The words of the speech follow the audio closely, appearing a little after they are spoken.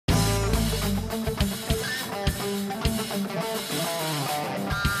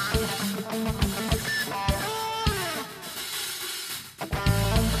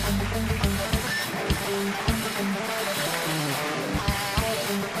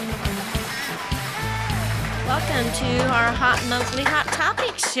Welcome to our Hot Monthly Hot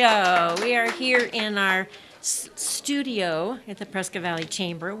Topic Show. We are here in our studio at the Prescott Valley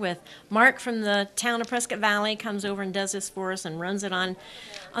Chamber with Mark from the town of Prescott Valley. Comes over and does this for us and runs it on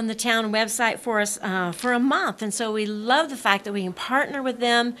the town website for us for a month. And so we love the fact that we can partner with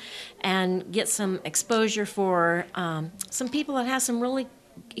them and get some exposure for some people that have some really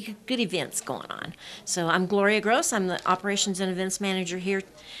good events going on. So I'm Gloria Gross. I'm the Operations and Events Manager here,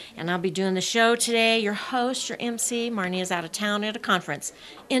 and I'll be doing the show today. Your host, your MC, Marnie, is out of town at a conference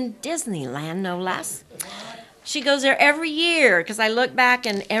in Disneyland, no less. She goes there every year because I look back,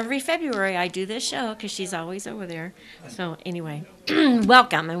 and every February I do this show because she's always over there. So anyway,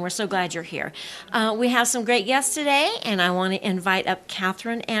 welcome, and we're so glad you're here. We have some great guests today, and I want to invite up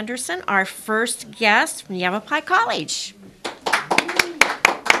Catherine Anderson, our first guest from Yavapai College.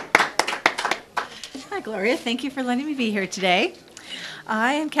 Hi, Gloria. Thank you for letting me be here today.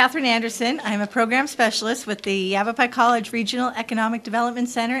 I am Catherine Anderson. I'm a program specialist with the Yavapai College Regional Economic Development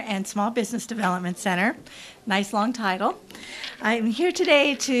Center and Small Business Development Center. Nice long title. I'm here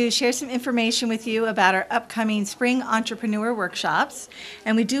today to share some information with you about our upcoming spring entrepreneur workshops.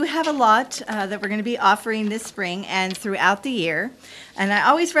 And we do have a lot that we're going to be offering this spring and throughout the year. And I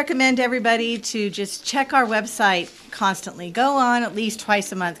always recommend everybody to just check our website constantly. Go on at least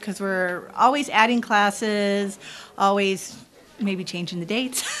twice a month because we're always adding classes, always maybe changing the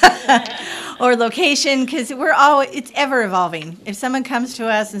dates or location, because it's ever evolving. If someone comes to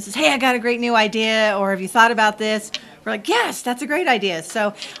us and says, hey, I got a great new idea, or have you thought about this? We're like, yes, that's a great idea.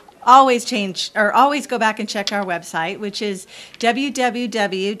 So always go back and check our website, which is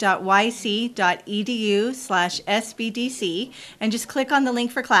www.yc.edu/SBDC, and just click on the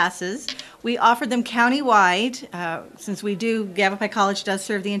link for classes. We offer them countywide, since Yavapai College does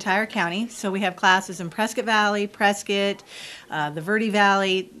serve the entire county. So we have classes in Prescott Valley, Prescott, the Verde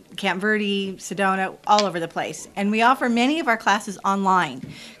Valley, Camp Verde, Sedona, all over the place. And we offer many of our classes online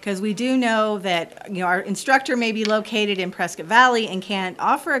because we do know that our instructor may be located in Prescott Valley and can't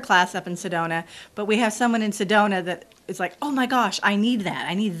offer a class up in Sedona, but we have someone in Sedona that is like, oh my gosh, I need that.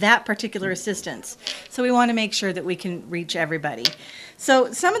 I need that particular assistance. So we want to make sure that we can reach everybody.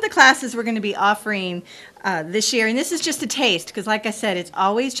 So some of the classes we're going to be offering this year, and this is just a taste because like I said, it's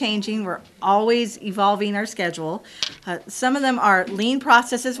always changing. We're always evolving our schedule. Some of them are Lean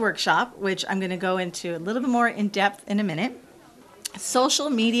Processes Workshop, which I'm going to go into a little bit more in depth in a minute. Social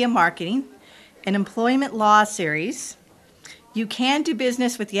Media Marketing, an Employment Law Series. You Can Do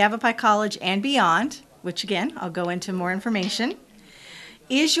Business with Yavapai College and Beyond, which again, I'll go into more information.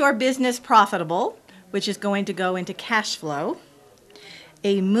 Is Your Business Profitable, which is going to go into cash flow.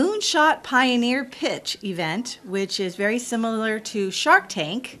 A Moonshot Pioneer Pitch event, which is very similar to Shark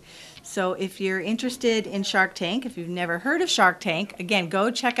Tank. So if you're interested in Shark Tank, if you've never heard of Shark Tank, again, go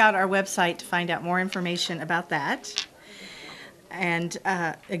check out our website to find out more information about that. And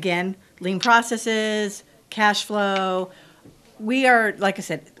again, lean processes, cash flow. We are, like I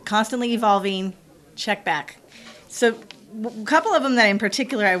said, constantly evolving. Check back. So a couple of them that in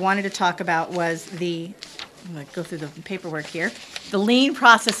particular I wanted to talk about was I'm going to go through the paperwork here. The Lean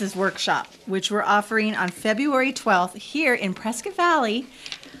Processes Workshop, which we're offering on February 12th here in Prescott Valley.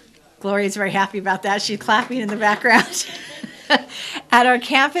 Gloria's very happy about that. She's clapping in the background. At our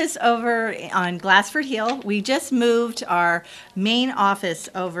campus over on Glassford Hill. We just moved our main office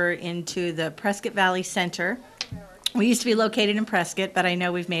over into the Prescott Valley Center. We used to be located in Prescott, but I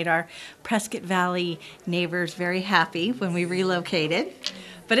know we've made our Prescott Valley neighbors very happy when we relocated.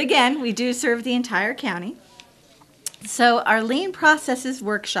 But again, we do serve the entire county. So our Lean Processes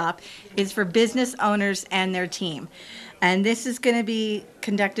Workshop is for business owners and their team. And this is going to be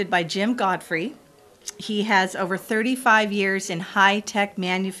conducted by Jim Godfrey. He has over 35 years in high-tech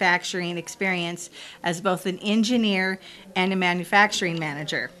manufacturing experience as both an engineer and a manufacturing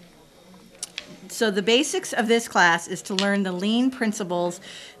manager. So the basics of this class is to learn the lean principles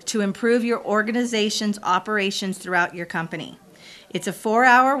to improve your organization's operations throughout your company. It's a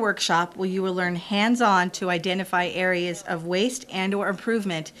 4-hour workshop where you will learn hands-on to identify areas of waste and or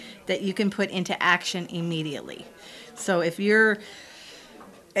improvement that you can put into action immediately. So if you're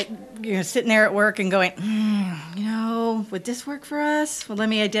sitting there at work and going, would this work for us? Well, let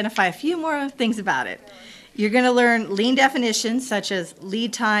me identify a few more things about it. You're going to learn lean definitions such as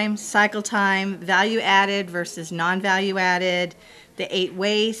lead time, cycle time, value added versus non-value added, the 8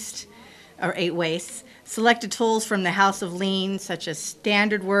 wastes, selected tools from the House of Lean such as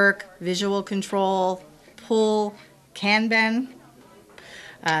standard work, visual control, pull, Kanban.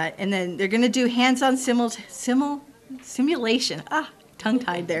 And then they're going to do hands-on simulation.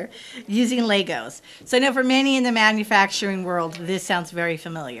 Tongue-tied there, using Legos. So I know for many in the manufacturing world, this sounds very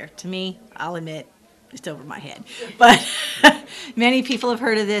familiar. To me, I'll admit, It's over my head. But many people have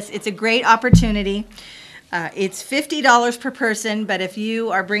heard of this. It's a great opportunity. It's $50 per person, but if you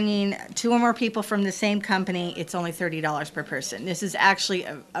are bringing 2 or more people from the same company, it's only $30 per person. This is actually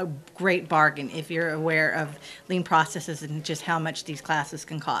a great bargain if you're aware of lean processes and just how much these classes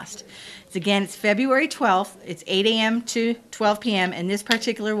can cost. It's February 12th. It's 8 a.m. to 12 p.m., and this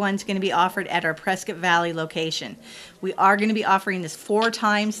particular one's going to be offered at our Prescott Valley location. We are going to be offering this 4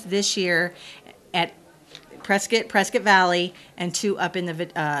 times this year at Prescott Valley, and 2 up in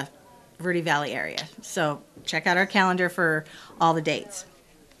the Verde Valley area. So check out our calendar for all the dates.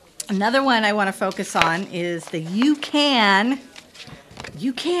 Another one I want to focus on is the you can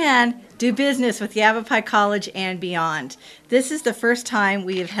do business with Yavapai College and beyond. This is the first time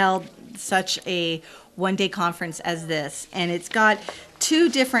we have held such a one-day conference as this, and it's got 2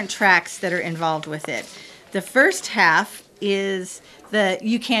 different tracks that are involved with it. The first half is the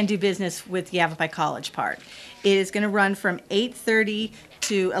you can do business with Yavapai College part. It is going to run from 8:30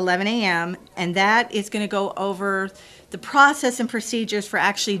 to 11 a.m., and that is going to go over the process and procedures for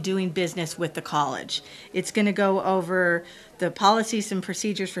actually doing business with the college. It's going to go over the policies and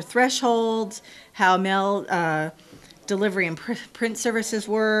procedures for thresholds, how mail delivery and print services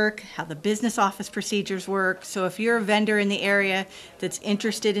work, how the business office procedures work. So if you're a vendor in the area that's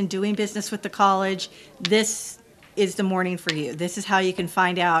interested in doing business with the college, this is the morning for you. This is how you can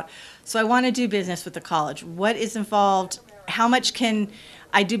find out. So I want to do business with the college. What is involved? How much can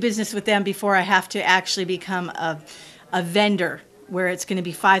I do business with them before I have to actually become a vendor where it's going to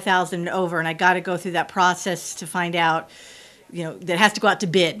be $5,000 and over, and I got to go through that process to find out, that has to go out to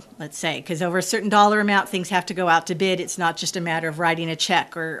bid, let's say, because over a certain dollar amount, things have to go out to bid. It's not just a matter of writing a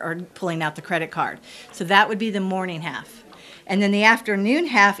check or pulling out the credit card. So that would be the morning half. And then the afternoon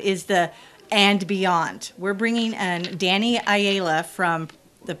half is the and beyond. We're bringing in Danny Ayala from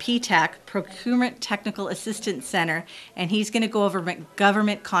the PTAC, Procurement Technical Assistance Center, and he's going to go over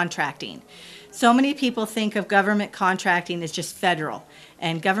government contracting. So many people think of government contracting as just federal,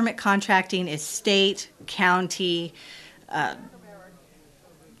 and government contracting is state, county,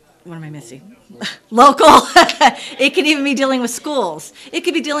 what am I missing? Local. It could even be dealing with schools. It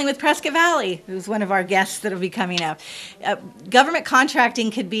could be dealing with Prescott Valley, who's one of our guests that will be coming up. Government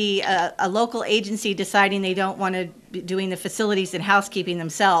contracting could be a local agency deciding they don't want to be doing the facilities and housekeeping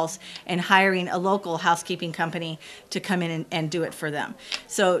themselves and hiring a local housekeeping company to come in and do it for them.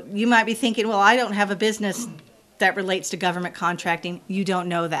 So you might be thinking, well, I don't have a business that relates to government contracting. You don't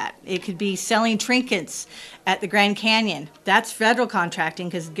know that. It could be selling trinkets at the Grand Canyon. That's federal contracting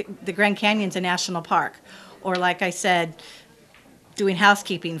because the Grand Canyon's a national park. Or like I said, doing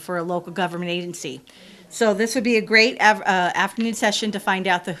housekeeping for a local government agency. So this would be a great afternoon session to find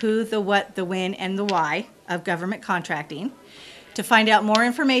out the who, the what, the when, and the why of government contracting. To find out more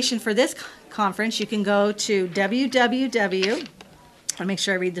information for this conference, you can go to www, I'll make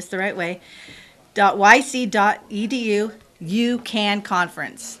sure I read this the right way, .yc.edu UCAN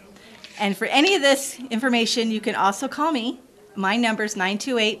conference. And for any of this information, you can also call me. My number is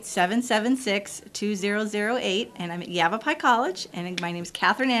 928-776-2008, and I'm at Yavapai College, and my name is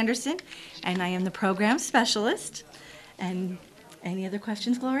Catherine Anderson, and I am the program specialist. And any other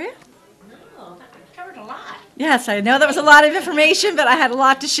questions, Gloria? No, that covered a lot. Yes, I know that was a lot of information, but I had a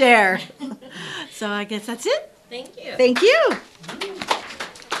lot to share. So I guess that's it. Thank you. Thank you.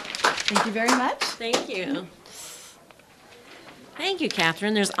 Thank you very much. Thank you. Thank you,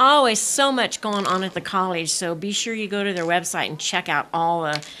 Catherine. There's always so much going on at the college, so be sure you go to their website and check out all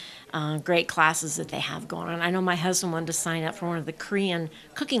the great classes that they have going on. I know my husband wanted to sign up for one of the Korean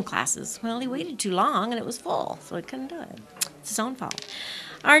cooking classes. Well, he waited too long, and it was full, so he couldn't do it. It's his own fault.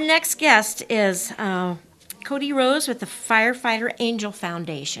 Our next guest is Cody Rose with the Firefighter Angel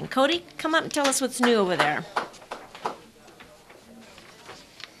Foundation. Cody, come up and tell us what's new over there.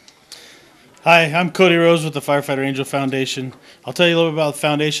 Hi, I'm Cody Rose with the Firefighter Angel Foundation. I'll tell you a little bit about the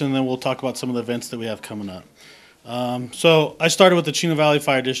foundation, and then we'll talk about some of the events that we have coming up. So I started with the Chino Valley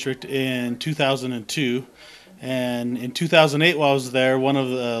Fire District in 2002, and in 2008 while I was there, one of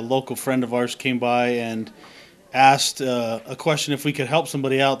the local friend of ours came by and asked a question if we could help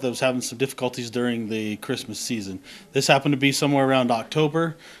somebody out that was having some difficulties during the Christmas season. This happened to be somewhere around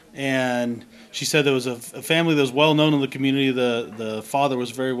October, and she said there was a family that was well known in the community. The father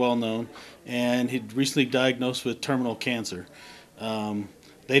was very well known, and he'd recently diagnosed with terminal cancer.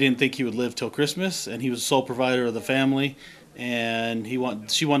 They didn't think he would live till Christmas, and he was the sole provider of the family. And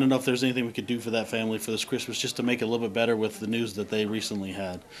she wanted to know if there's anything we could do for that family for this Christmas, just to make it a little bit better with the news that they recently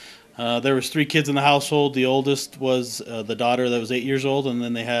had. There was 3 kids in the household. The oldest was the daughter that was 8 years old, and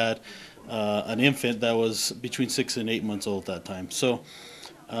then they had an infant that was between 6 and 8 months old at that time. So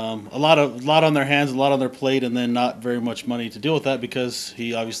a lot on their hands, a lot on their plate, and then not very much money to deal with that because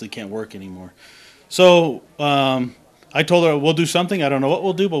he obviously can't work anymore. So I told her we'll do something. I don't know what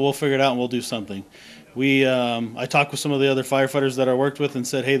we'll do, but we'll figure it out and we'll do something. I talked with some of the other firefighters that I worked with and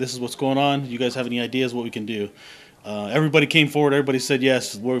said, hey, this is what's going on. You guys have any ideas what we can do? Everybody came forward. Everybody said,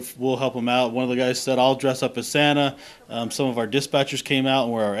 yes, we'll help them out. One of the guys said, I'll dress up as Santa. Some of our dispatchers came out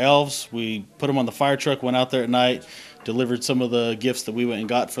and were our elves. We put them on the fire truck, went out there at night, delivered some of the gifts that we went and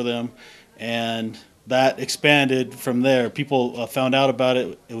got for them. And that expanded from there. People found out about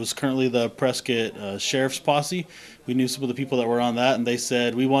it. It was currently the Prescott Sheriff's Posse. We knew some of the people that were on that, and they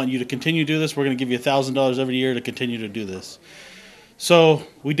said, we want you to continue to do this. We're going to give you $1,000 every year to continue to do this. So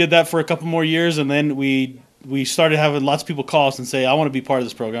we did that for a couple more years, and then we started having lots of people call us and say, I want to be part of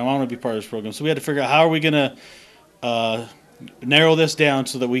this program. I want to be part of this program. So we had to figure out how are we going to narrow this down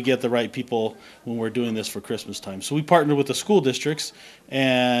so that we get the right people when we're doing this for Christmas time. So we partnered with the school districts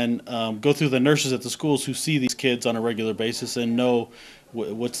and go through the nurses at the schools who see these kids on a regular basis and know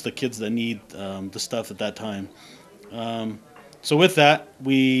what's the kids that need the stuff at that time. So with that,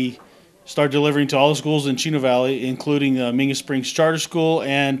 we started delivering to all the schools in Chino Valley, including Mingus Springs Charter School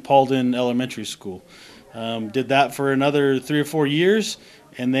and Paulden Elementary School. Did that for another 3 or 4 years,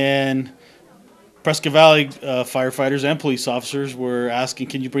 and then Prescott Valley firefighters and police officers were asking,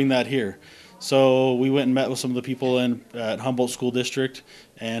 can you bring that here? So we went and met with some of the people at Humboldt School District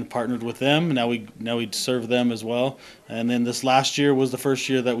and partnered with them. Now we serve them as well. And then this last year was the first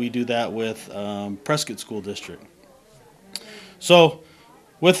year that we do that with Prescott School District. So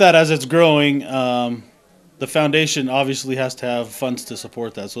with that, as it's growing, the foundation obviously has to have funds to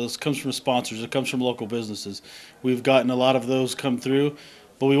support that. So this comes from sponsors. It comes from local businesses. We've gotten a lot of those come through,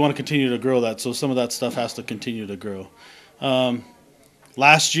 but we want to continue to grow that. So some of that stuff has to continue to grow.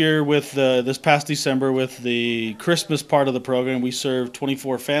 Last year, with this past December, with the Christmas part of the program, we served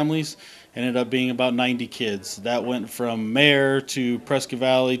 24 families. Ended up being about 90 kids. That went from Mare to Prescott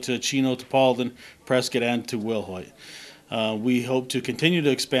Valley to Chino to Paulden, Prescott, and to Wilhoit. We hope to continue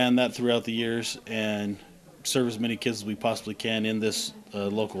to expand that throughout the years and serve as many kids as we possibly can in this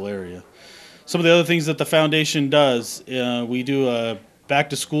local area. Some of the other things that the foundation does, we do a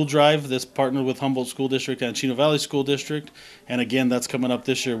back-to-school drive that's partnered with Humboldt School District and Chino Valley School District, and again, that's coming up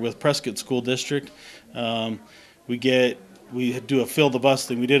this year with Prescott School District. We do a fill the bus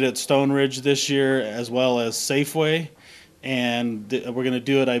thing. We did it at Stone Ridge this year as well as Safeway, and we're going to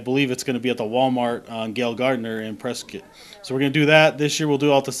do it, I believe it's going to be at the Walmart on Gail Gardner in Prescott. So we're going to do that this year. We'll do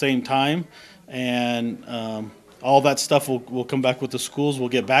it all at the same time, and all that stuff will come back with the schools. We'll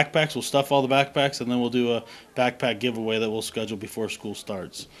get backpacks. We'll stuff all the backpacks, and then we'll do a backpack giveaway that we'll schedule before school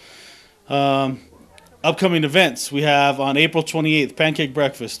starts. Upcoming events. We have on April 28th, Pancake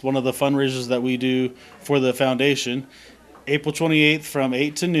Breakfast, one of the fundraisers that we do for the foundation. April 28th from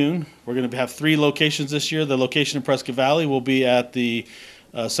 8 to noon. We're going to have 3 locations this year. The location in Prescott Valley will be at the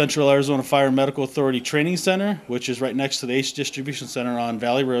Central Arizona Fire and Medical Authority Training Center, which is right next to the H Distribution Center on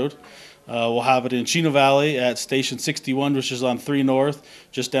Valley Road. We'll have it in Chino Valley at Station 61, which is on 3 North,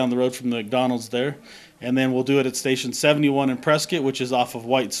 just down the road from the McDonald's there. And then we'll do it at Station 71 in Prescott, which is off of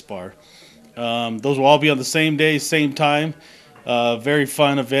White Spar. Those will all be on the same day, same time. Very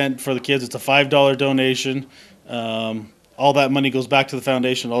fun event for the kids. It's a $5 donation. All that money goes back to the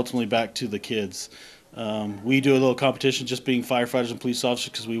foundation, ultimately back to the kids. We do a little competition just being firefighters and police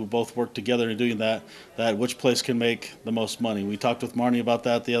officers because we will both work together in doing that which place can make the most money. We talked with Marnie about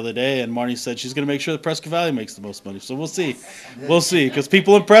that the other day, and Marnie said she's going to make sure that Prescott Valley makes the most money. So we'll see. We'll see, because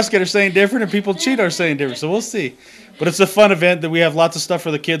people in Prescott are saying different and people in Chino are saying different. So we'll see. But it's a fun event that we have lots of stuff for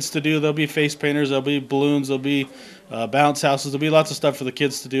the kids to do. There'll be face painters, there'll be balloons, there'll be bounce houses. There'll be lots of stuff for the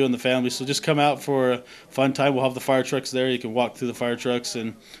kids to do and the family. So just come out for a fun time. We'll have the fire trucks there. You can walk through the fire trucks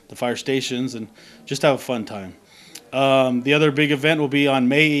and the fire stations and just have a fun time. The other big event will be on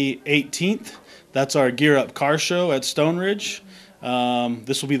May 18th. That's our Gear Up Car Show at Stone Ridge.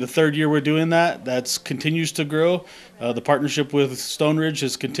 This will be the 3rd year we're doing that. That continues to grow. The partnership with Stone Ridge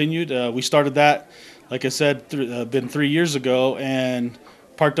has continued. We started that, like I said, been 3 years ago, and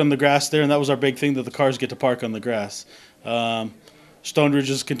parked on the grass there, and that was our big thing, that the cars get to park on the grass. Stone Ridge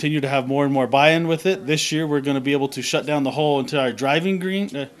has continued to have more and more buy-in with it. This year we're going to be able to shut down the whole entire driving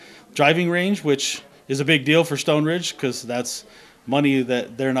range, which is a big deal for Stone Ridge because that's money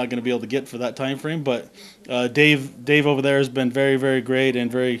that they're not going to be able to get for that time frame. But Dave over there has been very, very great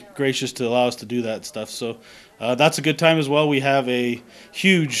and very gracious to allow us to do that stuff. So that's a good time as well. We have a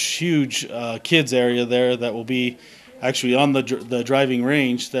huge kids area there that will be actually on the driving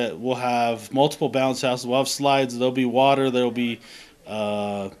range, that will have multiple bounce houses. We'll have slides. There'll be water. There'll be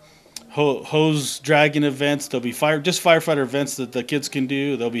hose dragging events. There'll be just firefighter events that the kids can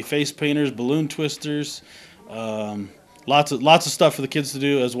do. There'll be face painters, balloon twisters, lots of stuff for the kids to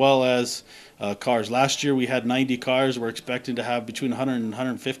do, as well as cars. Last year we had 90 cars. We're expecting to have between 100 and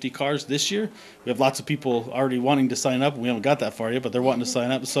 150 cars this year. We have lots of people already wanting to sign up. We haven't got that far yet, but they're wanting to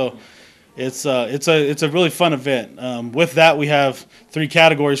sign up. So it's a really fun event. With that, we have 3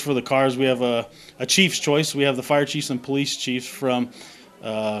 categories for the cars. We have a chief's choice. We have the fire chiefs and police chiefs from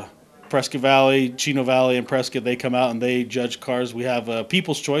Prescott Valley, Chino Valley, and Prescott. They come out and they judge cars. We have a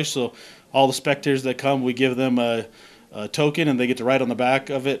people's choice, so all the spectators that come, we give them a token, and they get to write on the back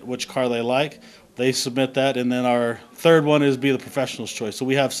of it which car they like. They submit that, and then our third one is be the professional's choice. So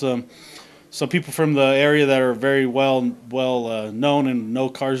we have some people from the area that are very well known and know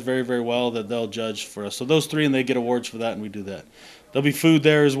cars very, very well that they'll judge for us. So those 3, and they get awards for that, and we do that. There'll be food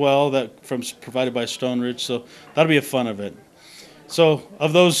there as well provided by Stone Ridge. So that'll be a fun event. So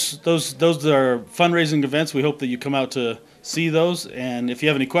of those are fundraising events. We hope that you come out to see those. And if you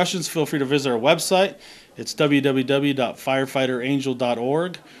have any questions, feel free to visit our website. It's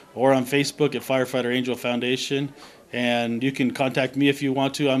www.firefighterangel.org, or on Facebook at Firefighter Angel Foundation. And you can contact me if you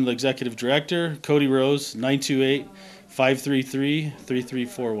want to. I'm the executive director. Cody Rose,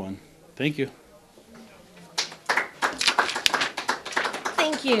 928-533-3341. Thank you.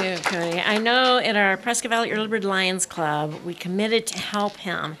 Thank you, Cody. I know at our Prescott Valley Early Bird Lions Club, we committed to help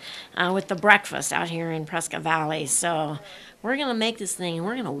him with the breakfast out here in Prescott Valley. So we're going to make this thing, and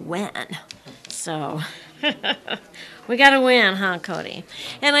we're going to win. So we got to win, huh, Cody?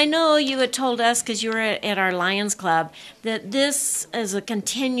 And I know you had told us, because you were at our Lions Club, that this is a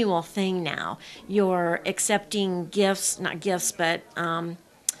continual thing now. You're accepting gifts, not gifts, but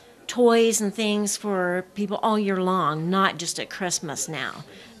toys and things for people all year long, not just at Christmas now,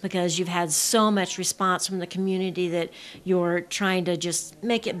 because you've had so much response from the community that you're trying to just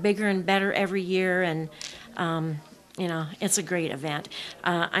make it bigger and better every year. And it's a great event.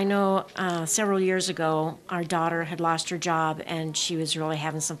 I know several years ago, our daughter had lost her job, and she was really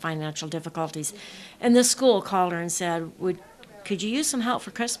having some financial difficulties. And the school called her and said, could you use some help for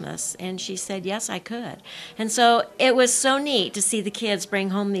Christmas? And she said, yes, I could. And so it was so neat to see the kids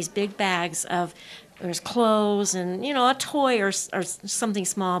bring home these big bags of there's clothes and, a toy or something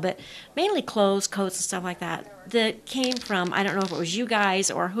small, but mainly clothes, coats, and stuff like that came from, I don't know if it was you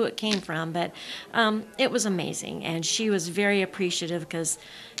guys or who it came from, but it was amazing. And she was very appreciative because,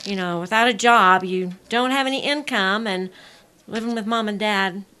 without a job, you don't have any income, and living with mom and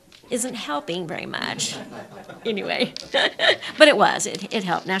dad isn't helping very much. Anyway, but it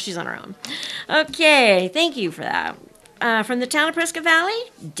helped. Now she's on her own. Okay, thank you for that. From the town of Prescott Valley,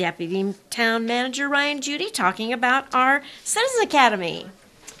 Deputy Town Manager Ryan Judy talking about our Citizen Academy.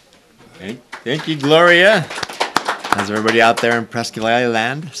 Thank you, Gloria. How's everybody out there in Prescott Valley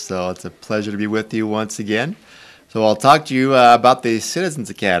land? So it's a pleasure to be with you once again. So I'll talk to you about the Citizens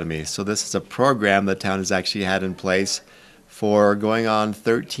Academy. So this is a program the town has actually had in place for going on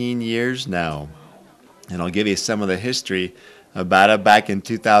 13 years now. And I'll give you some of the history about it. Back in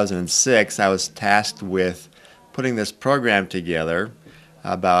 2006, I was tasked with putting this program together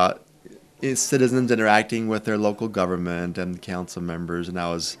about citizens interacting with their local government and council members, and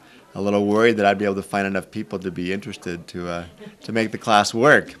I was a little worried that I'd be able to find enough people to be interested to make the class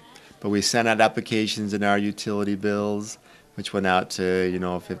work. But we sent out applications in our utility bills, which went out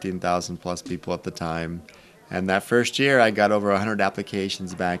to 15,000 plus people at the time. And that first year, I got over 100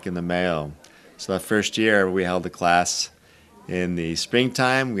 applications back in the mail. So that first year, we held a class in the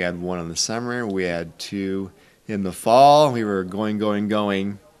springtime. We had one in the summer. We had 2 in the fall. We were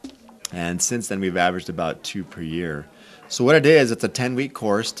going. And since then, we've averaged about 2 per year. So what it is, it's a 10-week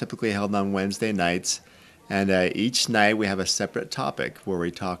course, typically held on Wednesday nights. And each night, we have a separate topic where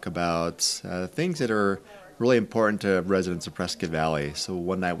we talk about things that are really important to residents of Prescott Valley. So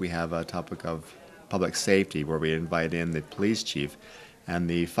one night, we have a topic of public safety, where we invite in the police chief and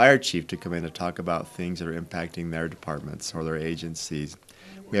the fire chief to come in to talk about things that are impacting their departments or their agencies.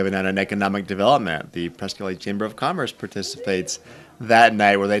 We have it on economic development. The Prescott Valley Chamber of Commerce participates that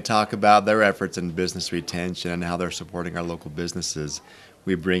night, where they talk about their efforts in business retention and how they're supporting our local businesses.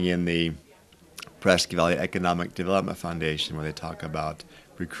 We bring in the Prescott Valley Economic Development Foundation, where they talk about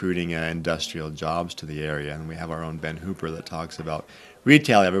recruiting industrial jobs to the area. And we have our own Ben Hooper that talks about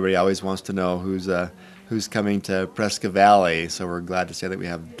retail. Everybody always wants to know who's coming to Prescott Valley. So we're glad to say that we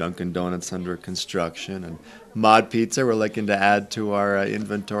have Dunkin' Donuts under construction, and Mod Pizza we're looking to add to our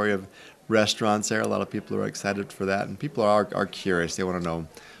inventory of restaurants there. A lot of people are excited for that, and people are curious. They want to know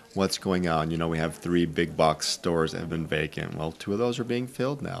what's going on. We have 3 big box stores that have been vacant. Well, 2 of those are being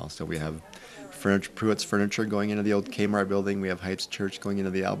filled now. So we have Pruitt's Furniture going into the old Kmart building. We have Heights Church going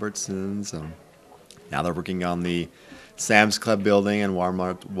into the Albertsons. Now they're working on the Sam's Club building, and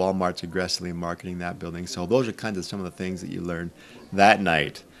Walmart's aggressively marketing that building. So those are kind of some of the things that you learn that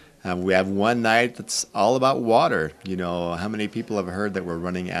night. We have one night that's all about water. You know, how many people have heard that we're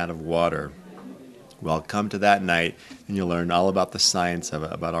running out of water? Well, come to that night and you'll learn all about the science of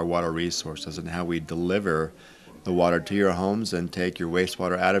it, about our water resources and how we deliver the water to your homes and take your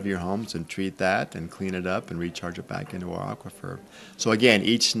wastewater out of your homes and treat that and clean it up and recharge it back into our aquifer. So again,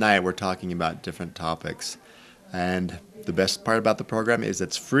 each night we're talking about different topics. And the best part about the program is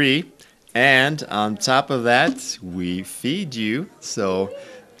it's free. And on top of that, we feed you. So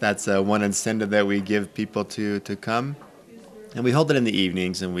that's one incentive that we give people to come. And we hold it in the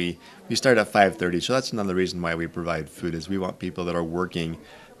evenings, and we start at 5:30. So that's another reason why we provide food, is we want people that are working,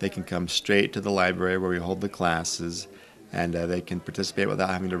 they can come straight to the library where we hold the classes, and they can participate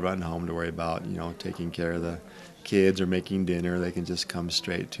without having to run home to worry about, you know, taking care of the kids or making dinner. They can just come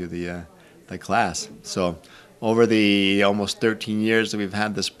straight to the class. So over the almost 13 years that we've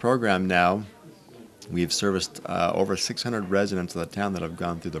had this program now, we've serviced over 600 residents of the town that have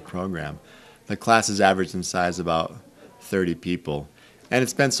gone through the program. The class is average in size about 30 people. And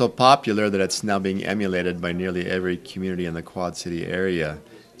it's been so popular that it's now being emulated by nearly every community in the Quad City area.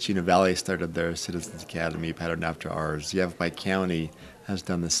 Chino Valley started their Citizens Academy patterned after ours. Yavapai County has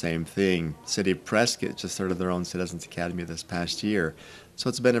done the same thing. City of Prescott just started their own Citizens Academy this past year. So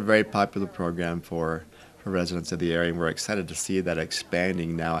it's been a very popular program for residents of the area, and we're excited to see that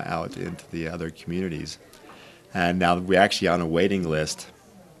expanding now out into the other communities. And now we're actually on a waiting list.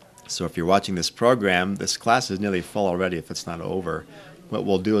 So if you're watching this program, this class is nearly full already if it's not over. What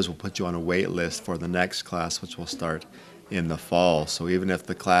we'll do is we'll put you on a wait list for the next class, which will start in the fall. So even if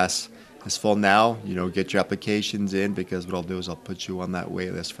the class is full now, you know, get your applications in, because what I'll do is I'll put you on that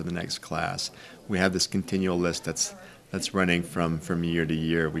wait list for the next class. We have this continual list that's running from year to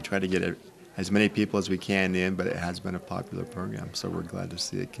year. We try to get as many people as we can in, but it has been a popular program, so we're glad to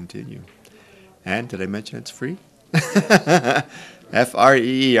see it continue. And did I mention it's free?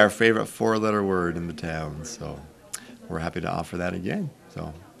 F-R-E-E, our favorite four-letter word in the town. So we're happy to offer that again.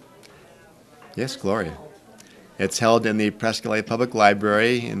 So, yes, Gloria. It's held in the Prescott Public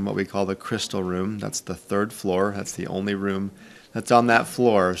Library in what we call the Crystal Room. That's the third floor. That's the only room that's on that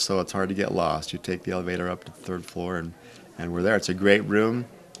floor, so it's hard to get lost. You take the elevator up to the third floor, and we're there. It's a great room.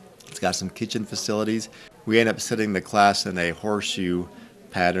 It's got some kitchen facilities. We end up sitting the class in a horseshoe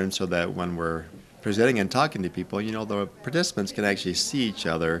pattern so that when we're presenting and talking to people, you know, the participants can actually see each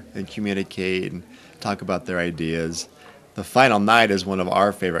other and communicate and talk about their ideas. The final night is one of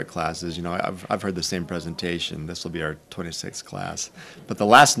our favorite classes. You know, I've heard the same presentation. This will be our 26th class. But the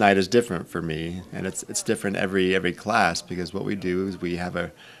last night is different for me, and it's different every class, because what we do is we have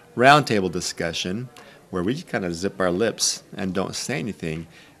a roundtable discussion where we kind of zip our lips and don't say anything,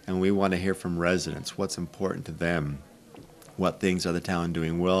 and we want to hear from residents what's important to them. What things are the town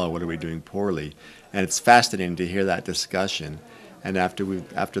doing well, or what are we doing poorly? And it's fascinating to hear that discussion. And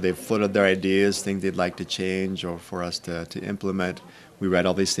after they've floated their ideas, things they'd like to change or for us to implement, we write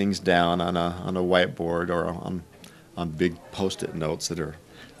all these things down on a whiteboard or on big Post-it notes that are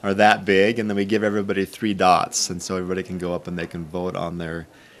that big, and then we give everybody 3 dots, and so everybody can go up and they can vote on their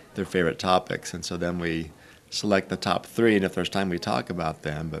favorite topics. And so then we select the top 3, and if there's time we talk about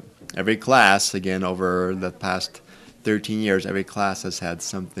them. But every class, again, over the past 13 years, every class has had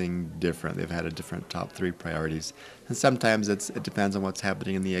something different. They've had a different top 3 priorities. And sometimes it depends on what's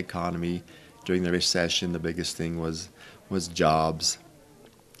happening in the economy. During the recession, the biggest thing was jobs.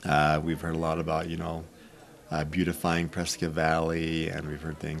 We've heard a lot about, you know, beautifying Prescott Valley, and we've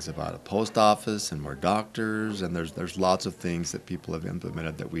heard things about a post office and more doctors, and there's lots of things that people have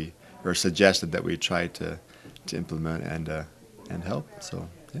implemented or suggested that we try to implement and help. So,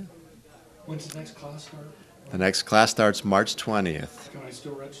 yeah. When's the next class start? The next class starts March 20th. Can I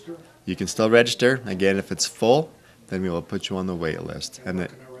still register? You can still register. Again, if it's full, then we will put you on the wait list. And Can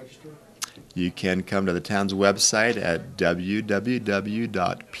I register? you can come to the town's website at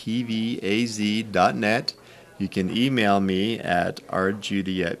www.pvaz.net. You can email me at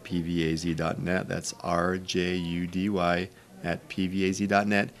rjudy@pvaz.net. That's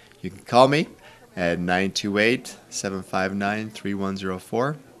rjudy@pvaz.net. You can call me at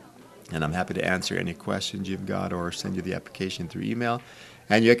 928-759-3104. And I'm happy to answer any questions you've got or send you the application through email.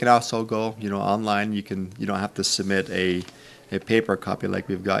 And you can also go, you know, online. You don't have to submit a paper copy like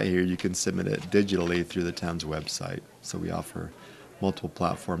we've got here. You can submit it digitally through the town's website. So we offer multiple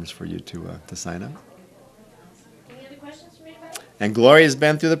platforms for you to sign up. Any other questions from anybody? And Gloria's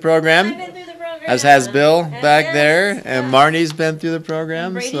been through the program. I've been through the program. as has Bill As back is, there, and yeah. Marnie's been through the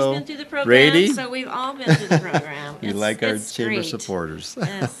program. Brady's so been through the program, Brady, so we've all been through the program. we It's- like our it's chamber great. supporters.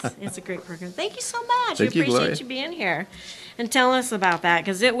 Yes, it's a great program. Thank you so much. Thank we you, appreciate Gloria. you being here and telling us about that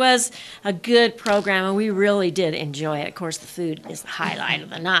because it was a good program and we really did enjoy it. Of course, the food is the highlight of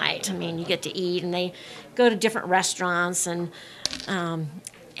the night. I mean, you get to eat and they go to different restaurants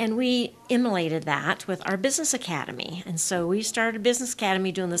and we emulated that with our business academy. And so we started a business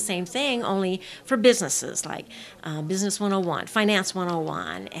academy doing the same thing, only for businesses like Business 101, Finance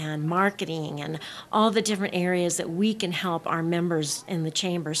 101, and marketing, and all the different areas that we can help our members in the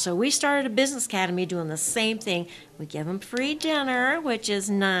chamber. So we started a business academy doing the same thing. We give them free dinner, which is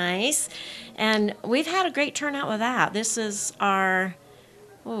nice. And we've had a great turnout with that. This is our,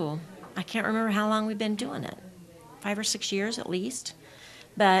 I can't remember how long we've been doing it. 5 or 6 years at least.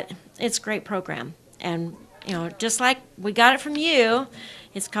 But it's a great program. And, you know, just like we got it from you,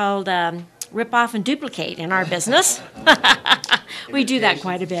 it's called rip off and duplicate in our business. We do that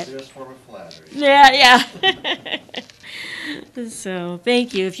quite a bit. Yeah. So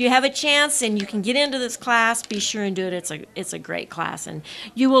thank you. If you have a chance and you can get into this class, be sure and do it. It's a great class, and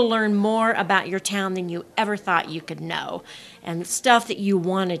you will learn more about your town than you ever thought you could know, and stuff that you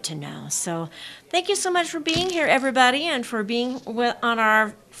wanted to know. So thank you so much for being here, everybody, and for being on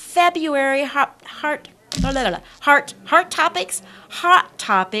our February Hot Topics.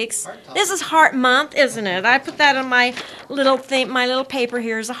 This is Heart Month, isn't it? I put that on my little thing. My little paper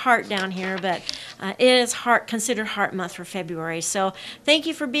here is a heart down here, but it is considered Heart Month for February. So thank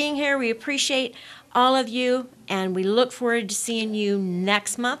you for being here. We appreciate all of you, and we look forward to seeing you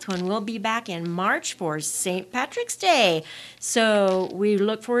next month when we'll be back in March for St. Patrick's Day. So we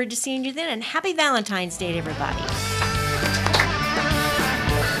look forward to seeing you then, and happy Valentine's Day to everybody.